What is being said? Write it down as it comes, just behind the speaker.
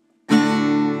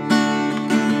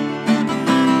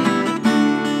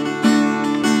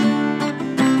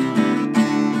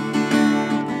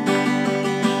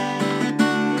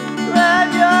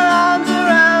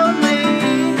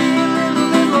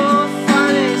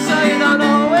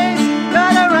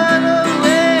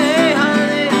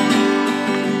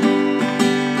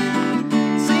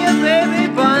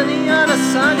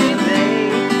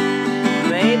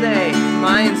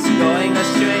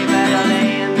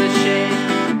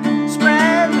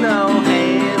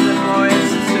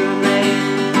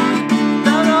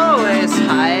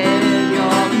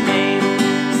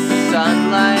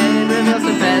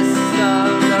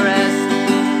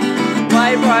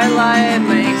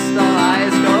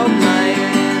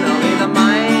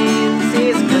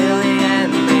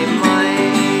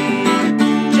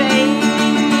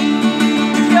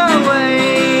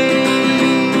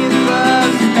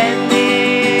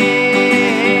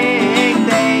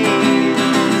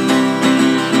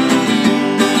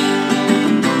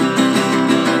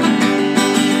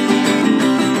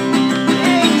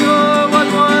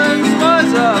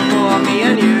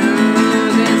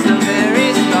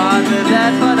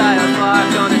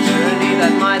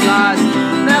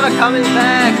never coming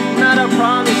back. Not a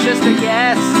promise, just a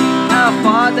guess. How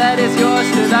far that is yours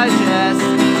to digest.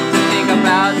 To think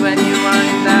about when you run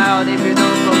in doubt. If you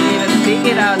don't believe it, speak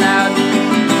it out loud.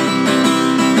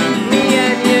 Me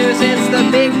and you since the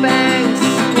Big Bang,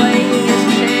 swaying his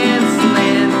chance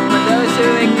land. But those who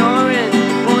ignore it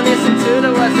won't listen to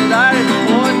the words that are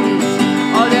important.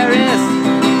 All there is,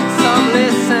 some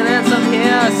listen and some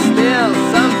hear. Still,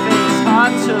 something's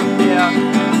hard to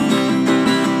bear.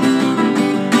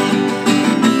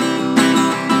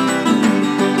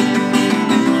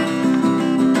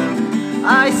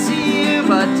 I see you,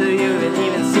 but do you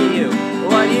even see you?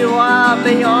 What you are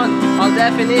beyond all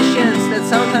definitions that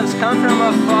sometimes come from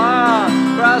afar.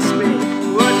 Grasp me,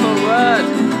 word for word.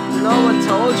 No one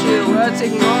told you, words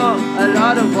ignore a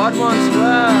lot of what once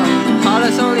were. All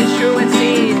is only true when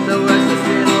seen, the words that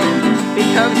little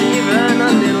becomes even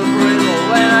a little brittle.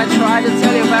 When I try to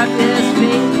tell you about this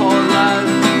thing called love,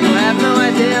 you have no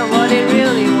idea what it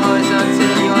really was.